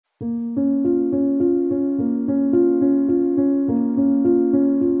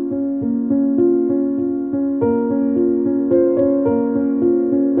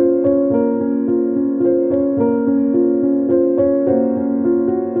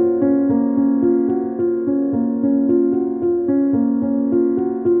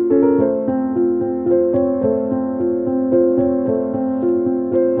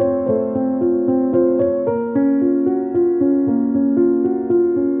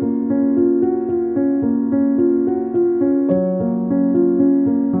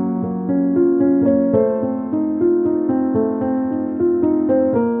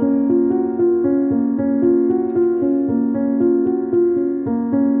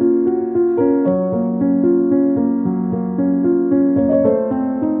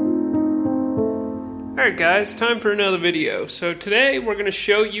Alright guys, time for another video. So today we're going to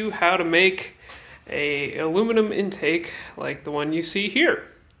show you how to make an aluminum intake like the one you see here.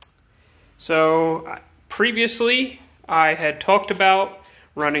 So previously I had talked about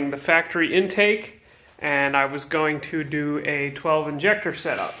running the factory intake and I was going to do a 12 injector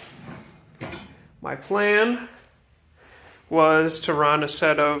setup. My plan was to run a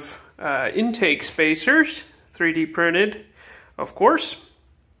set of intake spacers, 3D printed of course,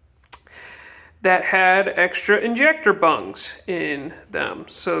 that had extra injector bungs in them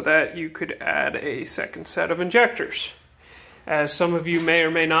so that you could add a second set of injectors. As some of you may or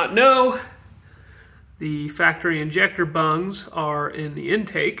may not know, the factory injector bungs are in the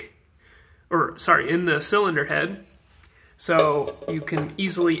intake, in the cylinder head, so you can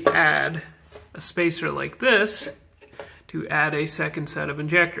easily add a spacer like this to add a second set of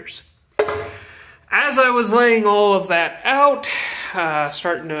injectors. As I was laying all of that out,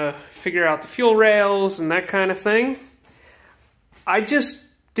 starting to figure out the fuel rails and that kind of thing, I just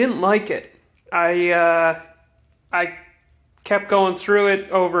didn't like it. I kept going through it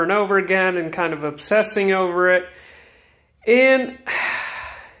over and over again and kind of obsessing over it, and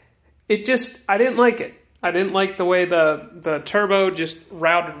I didn't like it. I didn't like the way the turbo just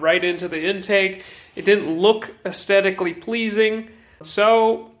routed right into the intake. It didn't look aesthetically pleasing,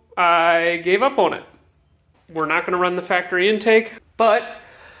 so I gave up on it. We're not going to run the factory intake, but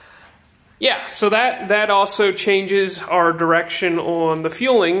yeah, so that also changes our direction on the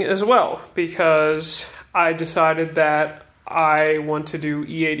fueling as well, because I decided that I want to do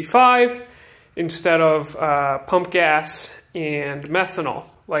E85 instead of pump gas and methanol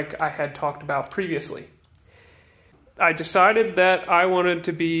like I had talked about previously. I decided that I wanted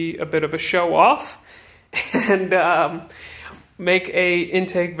to be a bit of a show off and make a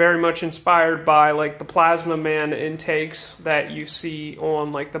intake very much inspired by like the Plasma Man intakes that you see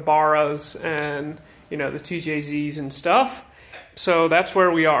on like the Barras and the TJZs and stuff. So that's where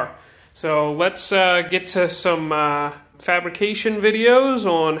we are. So let's get to some fabrication videos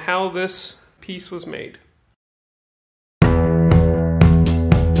on how this piece was made.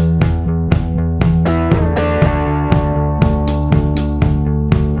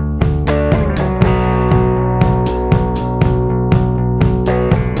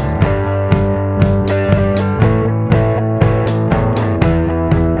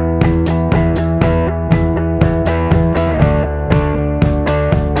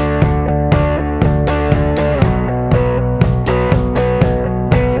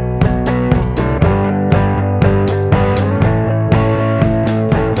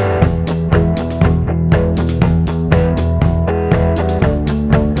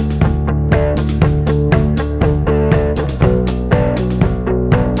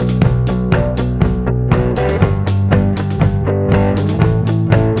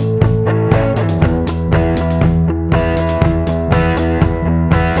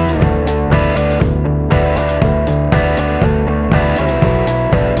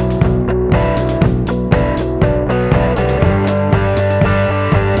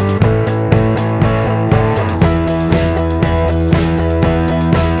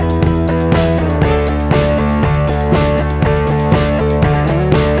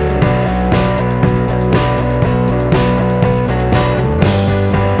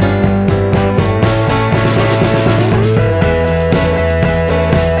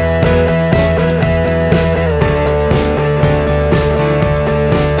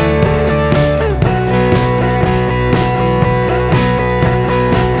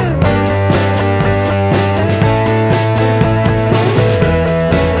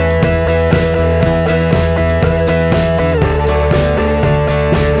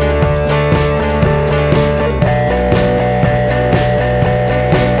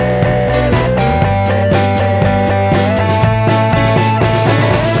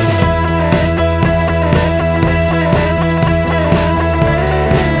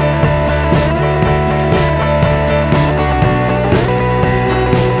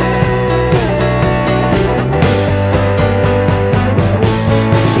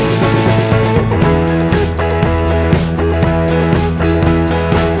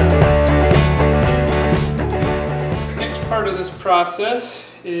 Process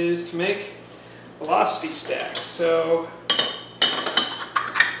is to make velocity stacks. So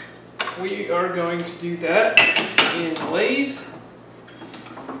we are going to do that in the lathe,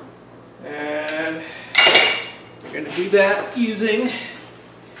 and we're going to do that using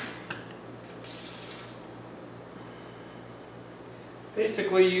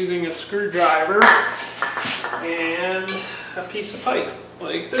a screwdriver and a piece of pipe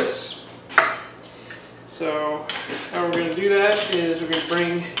like this. So how we're going to do that is we're going to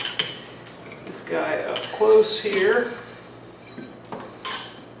bring this guy up close here,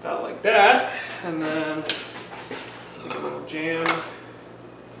 about like that, and then we'll jam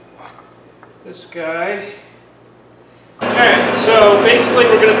this guy. Alright, so basically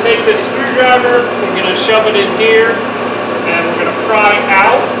we're going to take this screwdriver, we're going to shove it in here, and we're going to pry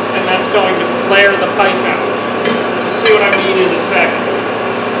out, and that's going to flare the pipe out. You'll see what I mean in a second.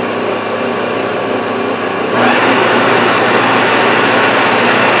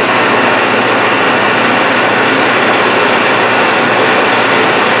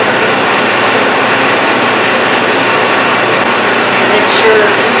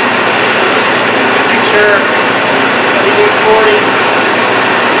 Make sure everything 40,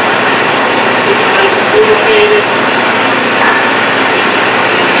 keep it nice and lubricated.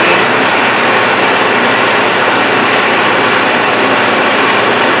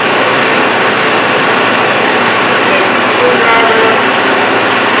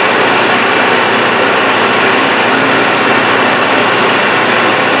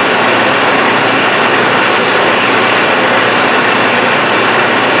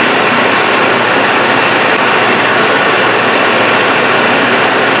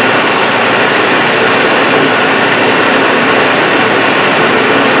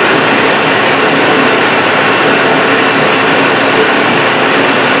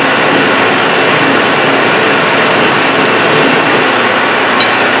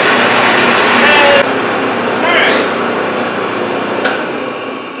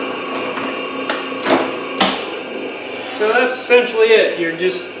 So that's essentially it.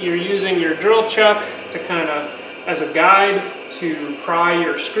 You're using your drill chuck to kind of as a guide to pry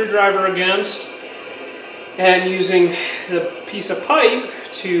your screwdriver against, and using the piece of pipe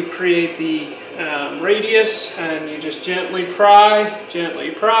to create the radius, and you just gently pry, gently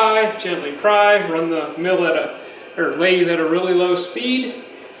pry, gently pry, run the mill at a, or lathe at a really low speed,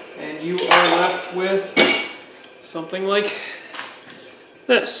 and you are left with something like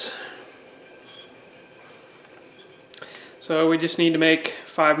this. So we just need to make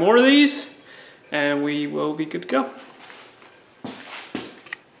 5 more of these, and we will be good to go.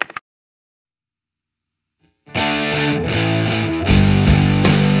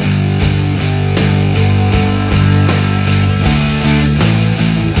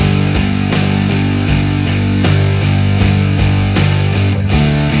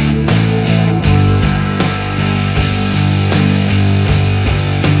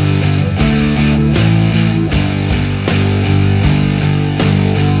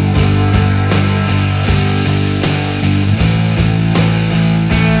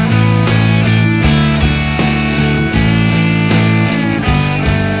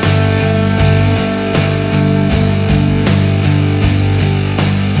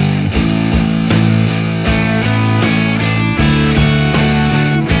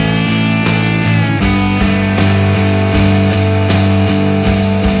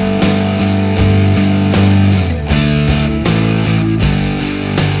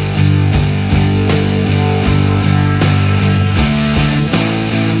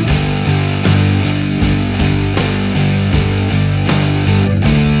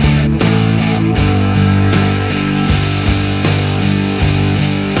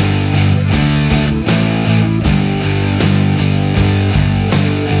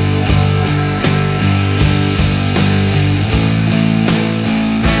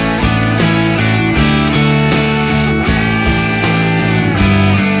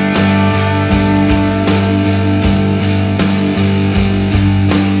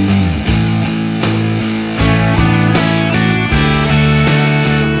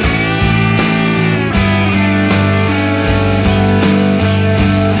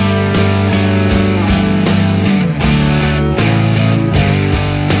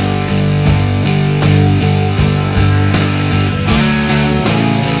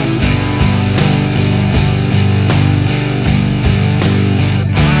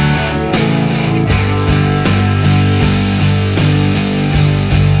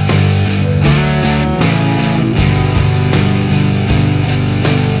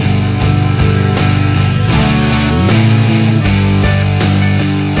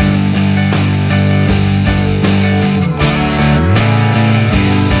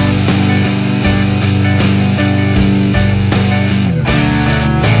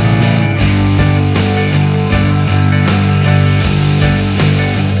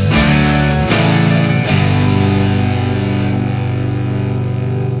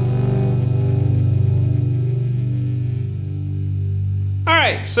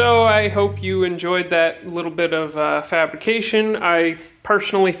 So I hope you enjoyed that little bit of fabrication. I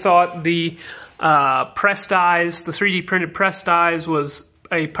personally thought the press dies, the 3D printed press dies, was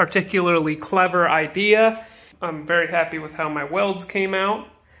a particularly clever idea. I'm very happy with how my welds came out.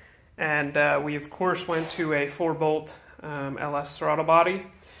 And we of course went to a 4-bolt LS throttle body.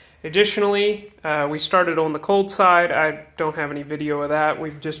 Additionally, we started on the cold side. I don't have any video of that.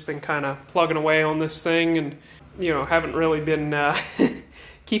 We've just been kind of plugging away on this thing and, you know, haven't really been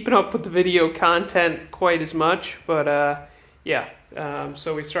keeping up with the video content quite as much. But yeah,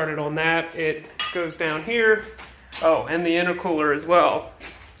 so we started on that. It goes down here. Oh, and the intercooler as well.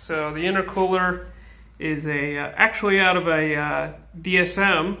 So the intercooler is actually out of a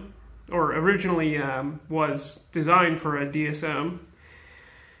DSM, or originally was designed for a DSM.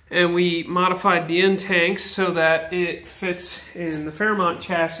 And we modified the end tanks so that it fits in the Fairmont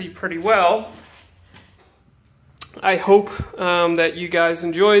chassis pretty well. I hope that you guys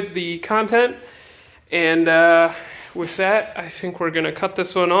enjoyed the content. And with that, I think we're going to cut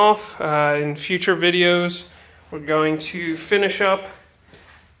this one off. In future videos, we're going to finish up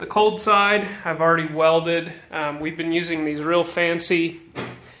the cold side. I've already welded. We've been using these real fancy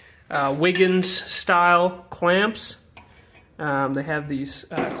Wiggins style clamps. They have these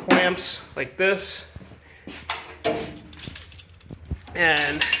clamps like this,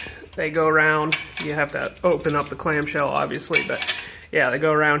 and they go around. You have to open up the clamshell, obviously, but yeah, they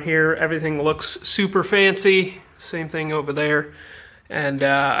go around here. Everything looks super fancy. Same thing over there. And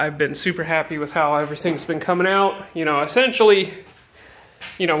I've been super happy with how everything's been coming out. You know, essentially,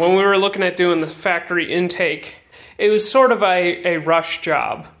 you know, when we were looking at doing the factory intake, it was sort of a rush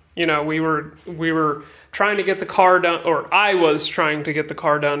job. You know, we were trying to get the car done, or I was trying to get the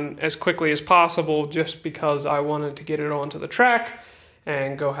car done as quickly as possible just because I wanted to get it onto the track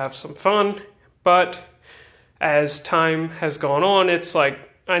and go have some fun. But as time has gone on, it's like,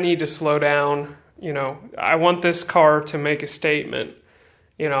 I need to slow down. You know, I want this car to make a statement.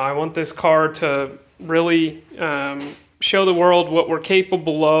 You know, I want this car to really show the world what we're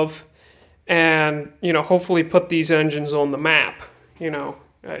capable of and, you know, hopefully put these engines on the map. You know,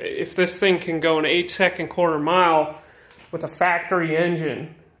 if this thing can go an 8-second quarter mile with a factory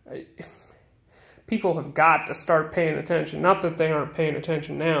engine, people have got to start paying attention. Not that they aren't paying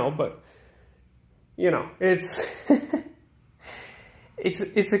attention now, but, you know, it's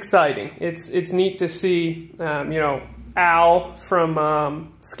it's exciting. It's neat to see. You know, Al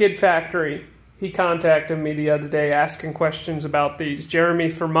from Skid Factory, he contacted me the other day asking questions about these. Jeremy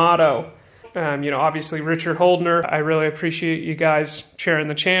Fermato. You know, obviously Richard Holdner. I really appreciate you guys sharing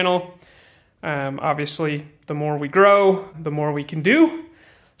the channel. Obviously, the more we grow, the more we can do.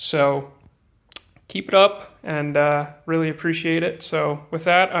 So keep it up, and really appreciate it. So with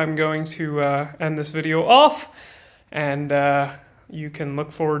that, I'm going to end this video off, and you can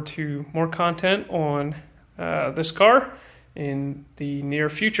look forward to more content on this car in the near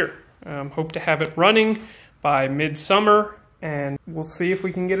future. Hope to have it running by midsummer, and we'll see if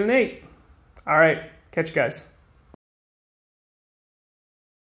we can get an 8. All right, catch you guys.